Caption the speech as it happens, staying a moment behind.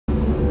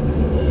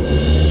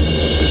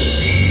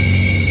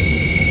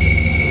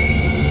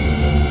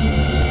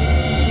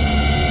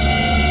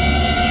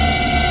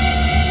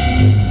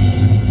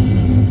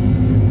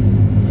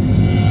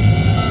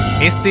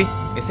Este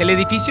es el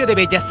edificio de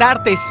Bellas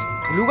Artes,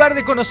 un lugar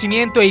de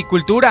conocimiento y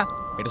cultura,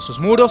 pero sus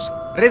muros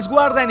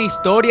resguardan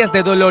historias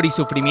de dolor y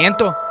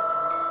sufrimiento.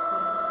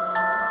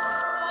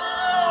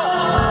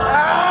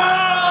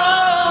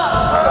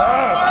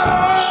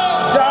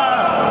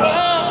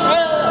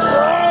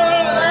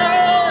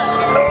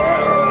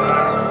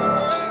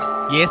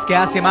 Y es que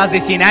hace más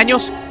de 100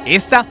 años,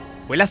 esta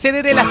fue la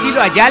sede del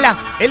asilo Ayala,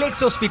 el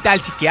ex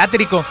hospital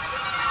psiquiátrico.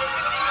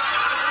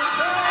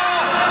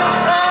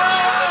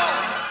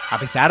 A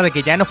pesar de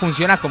que ya no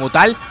funciona como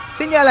tal,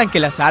 señalan que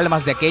las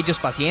almas de aquellos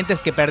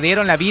pacientes que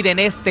perdieron la vida en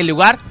este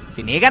lugar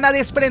se niegan a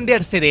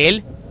desprenderse de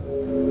él.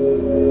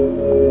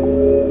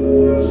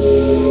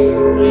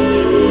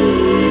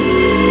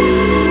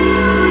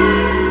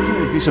 Es un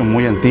edificio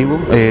muy antiguo,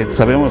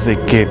 sabemos de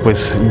que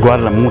pues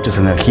guarda muchas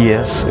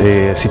energías,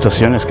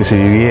 situaciones que se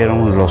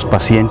vivieron, los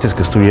pacientes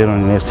que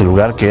estuvieron en este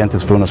lugar, que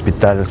antes fue un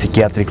hospital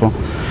psiquiátrico,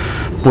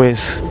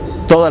 pues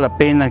toda la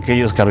pena que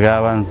ellos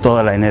cargaban,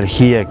 toda la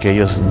energía que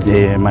ellos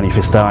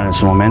manifestaban en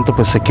su momento,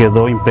 pues se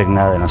quedó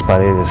impregnada en las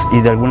paredes y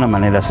de alguna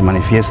manera se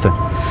manifiesta,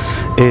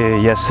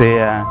 ya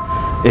sea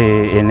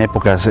en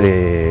épocas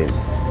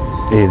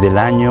del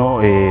año,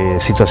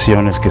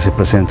 situaciones que se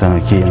presentan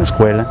aquí en la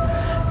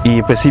escuela.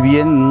 Y pues si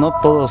bien no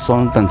todos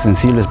son tan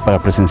sensibles para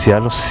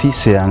presenciarlos, sí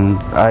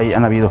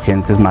han habido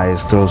gentes,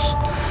 maestros,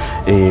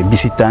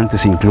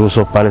 visitantes,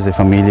 incluso padres de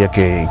familia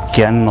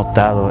que han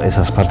notado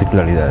esas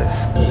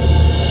particularidades.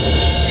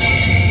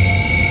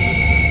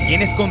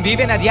 Quienes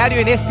conviven a diario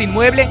en este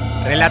inmueble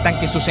relatan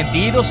que sus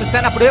sentidos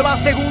están a prueba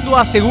segundo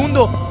a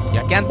segundo,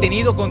 ya que han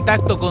tenido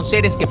contacto con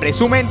seres que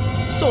presumen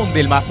son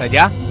del más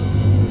allá.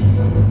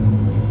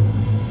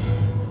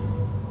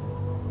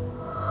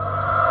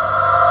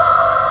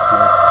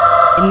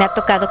 Me ha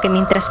tocado que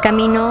mientras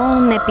camino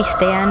me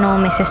pistean o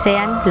me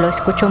cesean, lo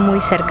escucho muy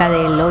cerca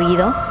del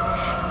oído.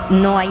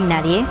 No hay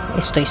nadie,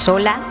 estoy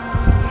sola,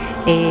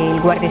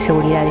 el guardia de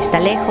seguridad está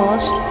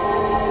lejos.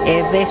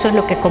 Eso es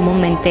lo que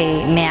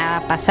comúnmente me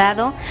ha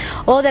pasado.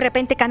 O de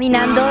repente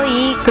caminando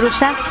y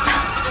cruza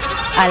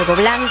algo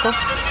blanco,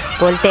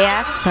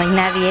 volteas, no hay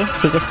nadie,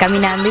 sigues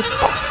caminando y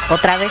 ¡pum!,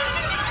 otra vez.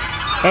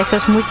 Eso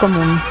es muy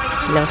común.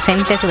 Los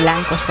entes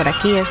blancos por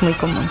aquí es muy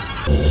común.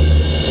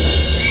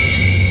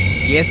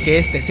 Y es que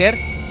este ser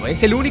no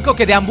es el único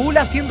que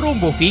deambula sin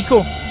rumbo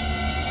fijo.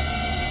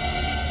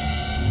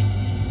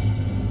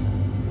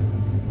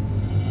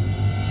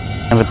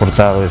 Han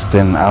reportado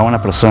a una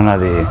persona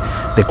de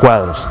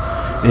cuadros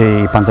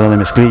y pantalón de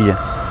mezclilla.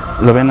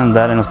 Lo ven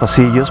andar en los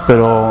pasillos,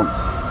 pero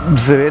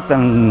se ve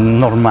tan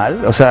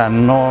normal, o sea,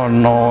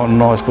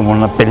 no es como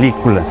una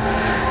película.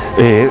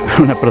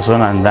 Una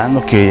persona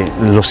andando que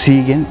lo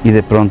siguen y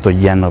de pronto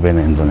ya no ven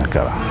en dónde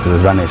acaba, se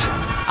desvanece.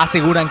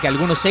 Aseguran que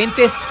algunos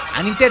entes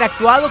han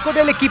interactuado con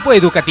el equipo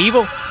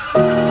educativo.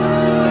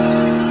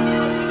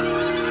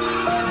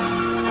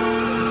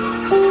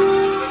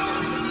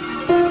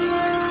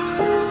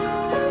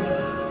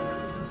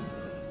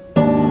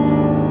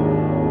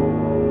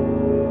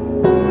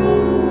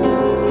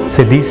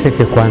 Se dice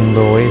que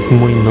cuando es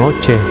muy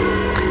noche,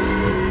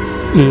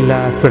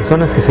 las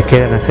personas que se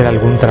quedan a hacer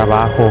algún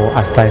trabajo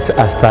hasta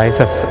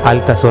esas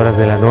altas horas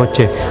de la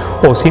noche,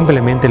 o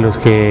simplemente los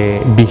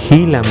que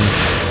vigilan,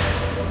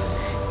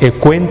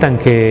 cuentan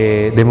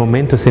que de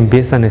momento se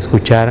empiezan a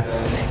escuchar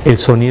el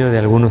sonido de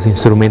algunos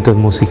instrumentos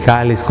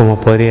musicales,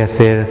 como podría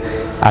ser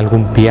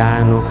algún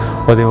piano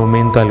o de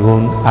momento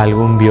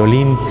algún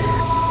violín.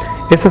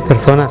 Estas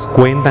personas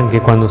cuentan que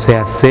cuando se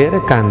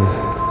acercan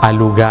al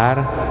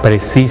lugar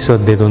preciso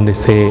de donde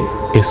se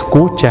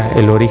escucha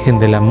el origen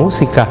de la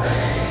música,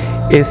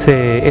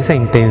 esa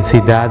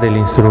intensidad del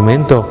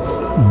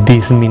instrumento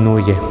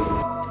disminuye.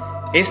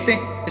 Este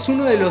es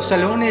uno de los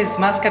salones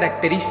más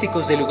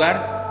característicos del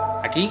lugar.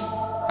 Aquí,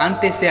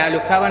 antes se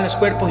alojaban los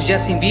cuerpos ya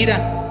sin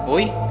vida.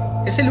 Hoy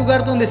es el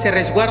lugar donde se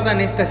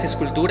resguardan estas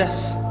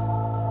esculturas.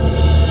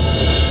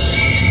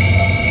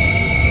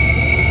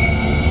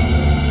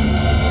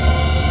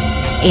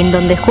 En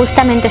donde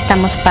justamente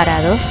estamos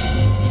parados,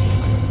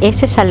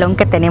 ese salón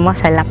que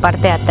tenemos en la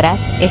parte de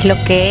atrás es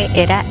lo que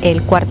era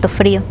el cuarto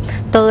frío.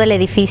 Todo el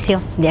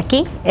edificio de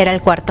aquí era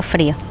el cuarto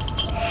frío.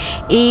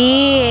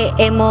 Y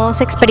hemos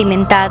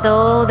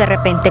experimentado de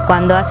repente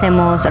cuando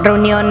hacemos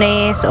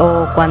reuniones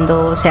o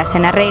cuando se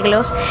hacen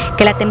arreglos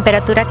que la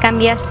temperatura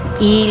cambia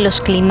y los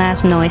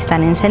climas no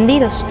están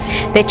encendidos.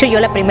 De hecho, yo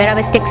la primera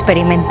vez que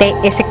experimenté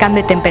ese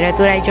cambio de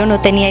temperatura, yo no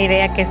tenía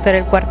idea que esto era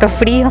el cuarto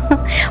frío.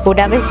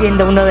 Una vez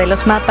viendo uno de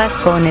los mapas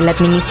con el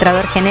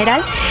administrador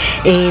general,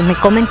 me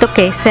comentó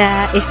que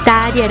esta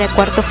área era el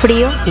cuarto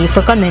frío y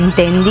fue cuando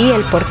entendí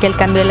el porqué el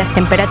cambio de las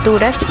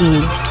temperaturas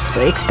y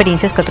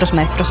experiencias que otros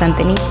maestros han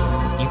tenido.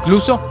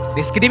 Incluso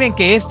describen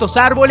que estos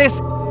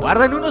árboles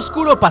guardan un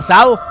oscuro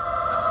pasado.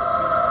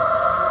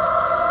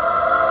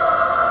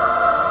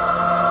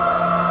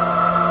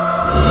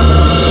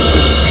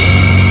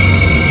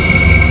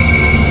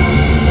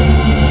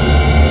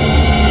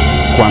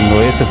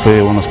 Cuando ese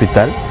fue un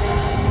hospital,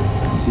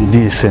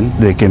 dicen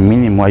de que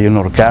mínimo hay un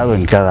horcado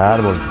en cada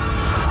árbol,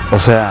 O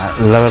sea,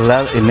 la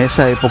verdad, en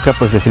esa época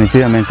pues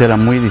definitivamente era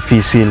muy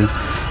difícil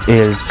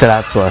el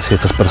trato hacia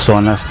estas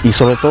personas y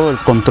sobre todo el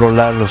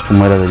controlarlos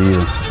como era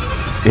debido.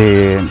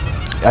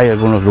 Hay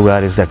algunos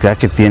lugares de acá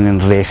que tienen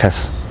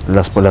rejas,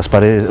 las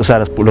paredes, o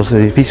sea, los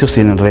edificios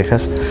tienen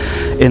rejas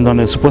en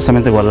donde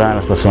supuestamente guardaban a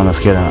las personas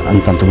que eran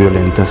un tanto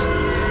violentas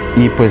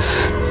y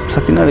pues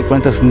a final de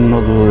cuentas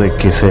no dudo de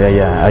que se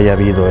haya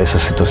habido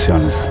esas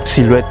situaciones.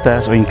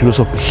 Siluetas o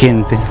incluso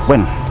gente,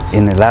 bueno,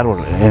 en el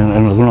árbol,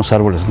 en algunos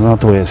árboles, no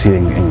te voy a decir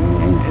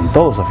en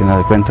todos a final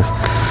de cuentas.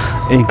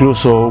 E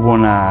incluso hubo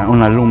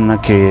una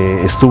alumna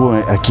que estuvo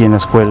aquí en la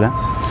escuela,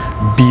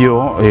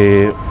 vio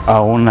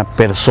a una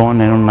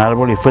persona en un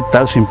árbol y fue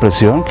tal su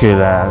impresión que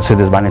se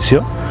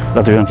desvaneció,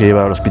 la tuvieron que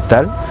llevar al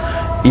hospital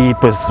y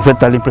pues fue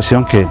tal la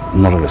impresión que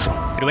no regresó.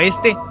 Pero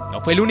este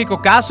no fue el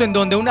único caso en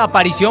donde una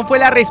aparición fue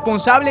la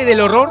responsable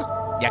del horror,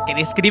 ya que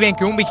describen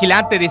que un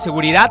vigilante de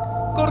seguridad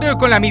corrió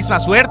con la misma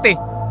suerte,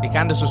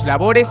 dejando sus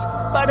labores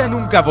para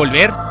nunca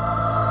volver.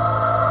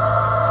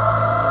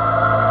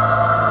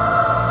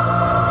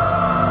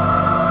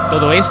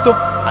 Todo esto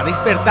ha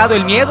despertado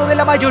el miedo de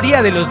la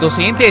mayoría de los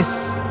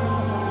docentes.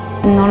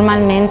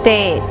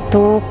 Normalmente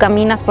tú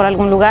caminas por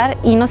algún lugar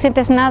y no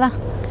sientes nada.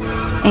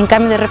 En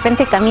cambio, de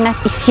repente caminas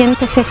y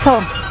sientes eso,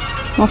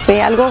 no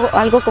sé,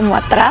 algo como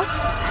atrás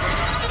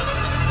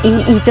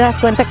y te das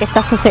cuenta que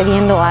está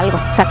sucediendo algo,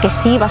 o sea, que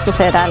sí va a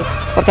suceder algo.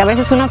 Porque a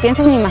veces uno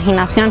piensa es mi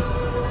imaginación,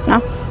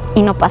 ¿no?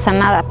 Y no pasa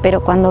nada,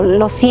 pero cuando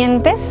lo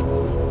sientes,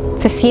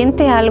 se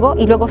siente algo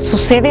y luego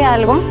sucede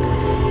algo,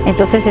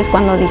 entonces es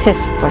cuando dices,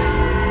 pues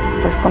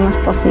 ¿cómo es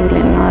posible,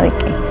 no?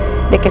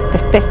 De que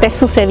te esté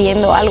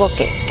sucediendo algo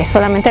que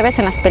solamente ves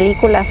en las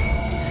películas.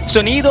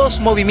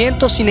 Sonidos,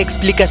 movimientos sin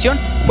explicación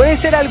pueden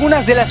ser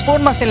algunas de las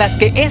formas en las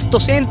que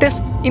estos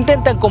entes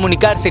intentan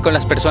comunicarse con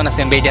las personas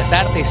en bellas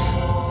artes.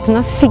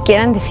 No sé si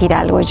quieran decir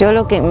algo, yo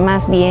lo que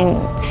más bien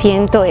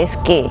siento es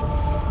que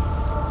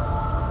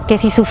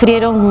si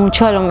sufrieron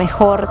mucho, a lo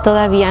mejor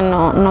todavía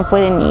no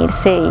pueden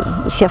irse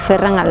y se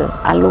aferran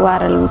al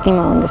lugar, al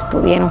último donde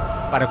estuvieron.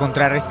 Para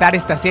contrarrestar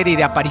esta serie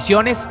de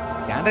apariciones,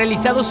 se han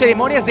realizado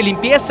ceremonias de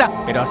limpieza,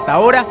 pero hasta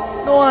ahora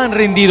no han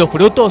rendido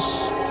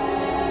frutos.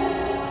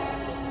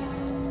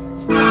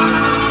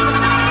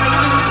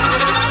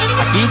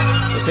 Aquí,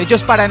 los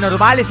hechos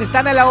paranormales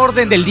están a la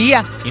orden del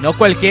día y no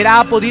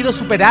cualquiera ha podido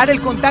superar el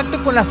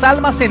contacto con las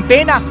almas en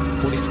pena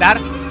por estar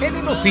en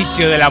un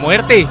oficio de la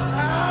muerte.